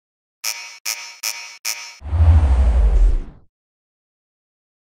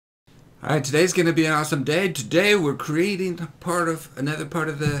Alright, today's gonna be an awesome day. Today we're creating another part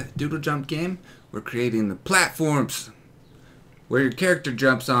of the Doodle Jump game. We're creating the platforms where your character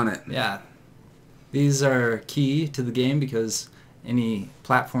jumps on it. Yeah, these are key to the game because any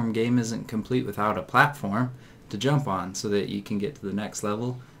platform game isn't complete without a platform to jump on so that you can get to the next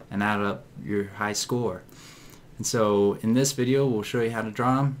level and add up your high score. And so in this video we'll show you how to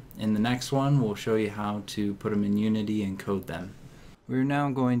draw them. In the next one we'll show you how to put them in Unity and code them. We're now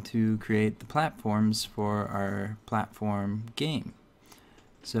going to create the platforms for our platform game.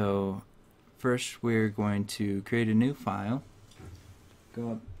 So first we're going to create a new file.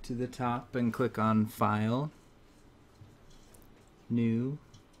 Go up to the top and click on File, New,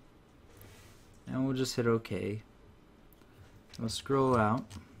 and we'll just hit OK. We'll scroll out.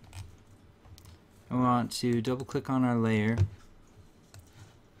 And we want to double click on our layer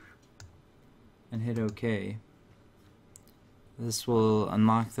and hit OK. This will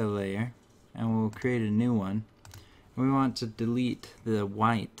unlock the layer and we'll create a new one. We want to delete the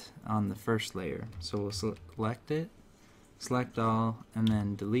white on the first layer, so we'll select it, select all, and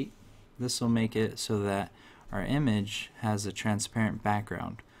then delete. This will make it so that our image has a transparent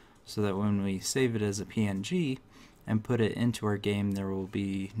background, so that when we save it as a PNG and put it into our game, there will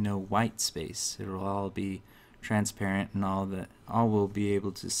be no white space. It will all be transparent, and all we'll be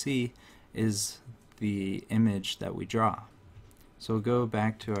able to see is the image that we draw. So we'll go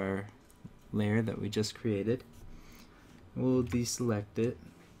back to our layer that we just created. We'll deselect it.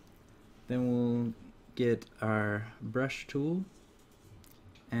 Then we'll get our brush tool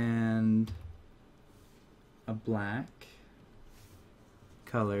and a black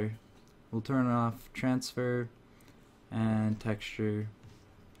color. We'll turn off transfer and texture,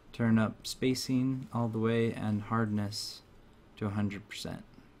 turn up spacing all the way, and hardness to 100%.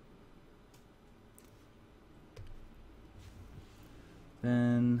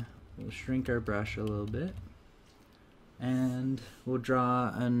 Then we'll shrink our brush a little bit and we'll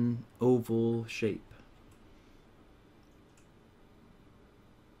draw an oval shape.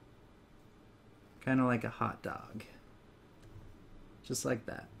 Kind of like a hot dog. Just like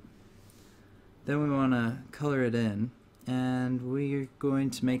that. Then we want to color it in, and we're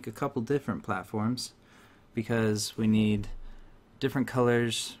going to make a couple different platforms because we need different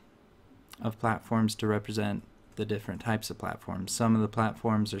colors of platforms to represent the different types of platforms. Some of the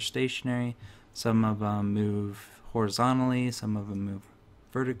platforms are stationary, some of them move horizontally, some of them move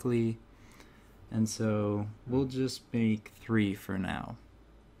vertically, and so we'll just make 3 for now.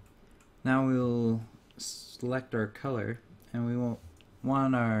 Now we'll select our color, and we won't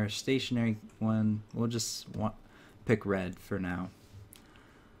want our stationary one. We'll just pick red for now.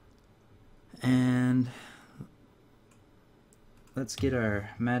 And let's get our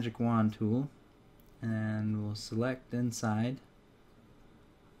magic wand tool, and we'll select inside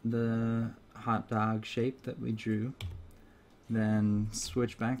the hot dog shape that we drew. Then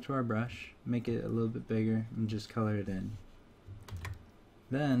switch back to our brush, make it a little bit bigger, and just color it in.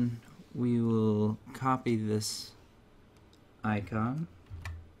 Then we will copy this icon.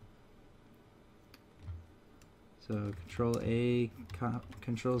 So Control A,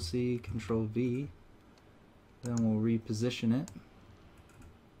 Control C, Control V. Then we'll reposition it.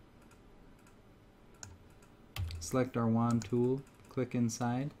 Select our wand tool, click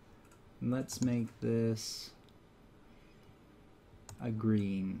inside, and let's make this a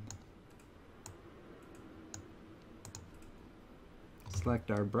green.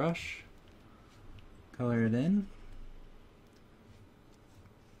 Select our brush, color it in,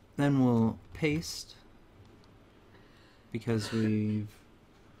 then we'll paste because we've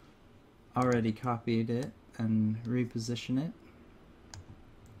already copied it, and reposition it.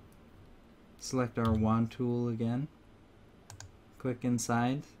 Select our wand tool again, click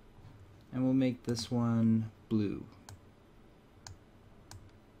inside, and we'll make this one blue.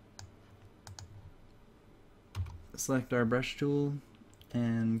 Select our brush tool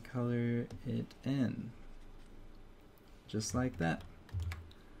and color it in, just like that.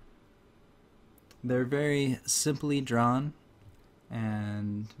 They're very simply drawn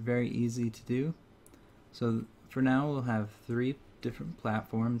and very easy to do. So for now we'll have 3 different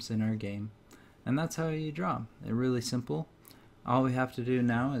platforms in our game, and that's how you draw. They're really simple. All we have to do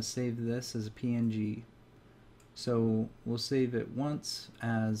now is save this as a PNG. So we'll save it once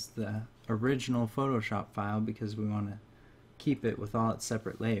as the original Photoshop file because we want to keep it with all its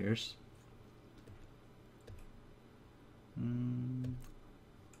separate layers.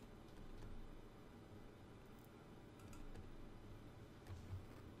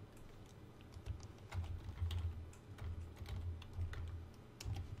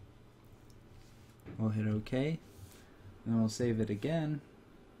 We'll hit OK, and we'll save it again.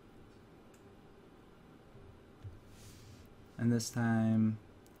 And this time,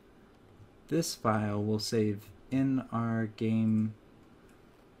 this file will save in our game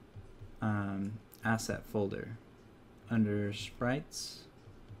asset folder under sprites,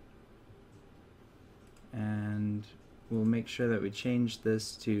 and we'll make sure that we change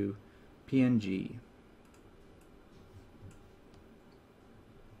this to PNG.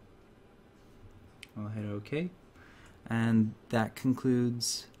 I'll hit OK, and that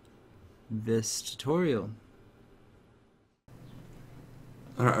concludes this tutorial.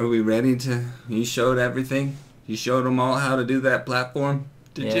 Are we ready to... You showed everything? You showed them all how to do that platform?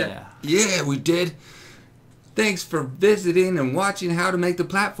 Did you? Yeah, we did. Thanks for visiting and watching how to make the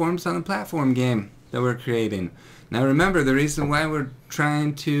platforms on the platform game that we're creating. Now remember, the reason why we're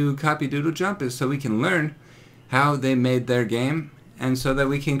trying to copy Doodle Jump is so we can learn how they made their game, and so that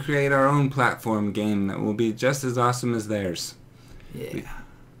we can create our own platform game that will be just as awesome as theirs. Yeah.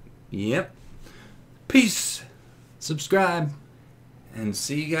 Yep. Peace. Subscribe. And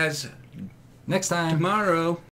see you guys Next time. tomorrow.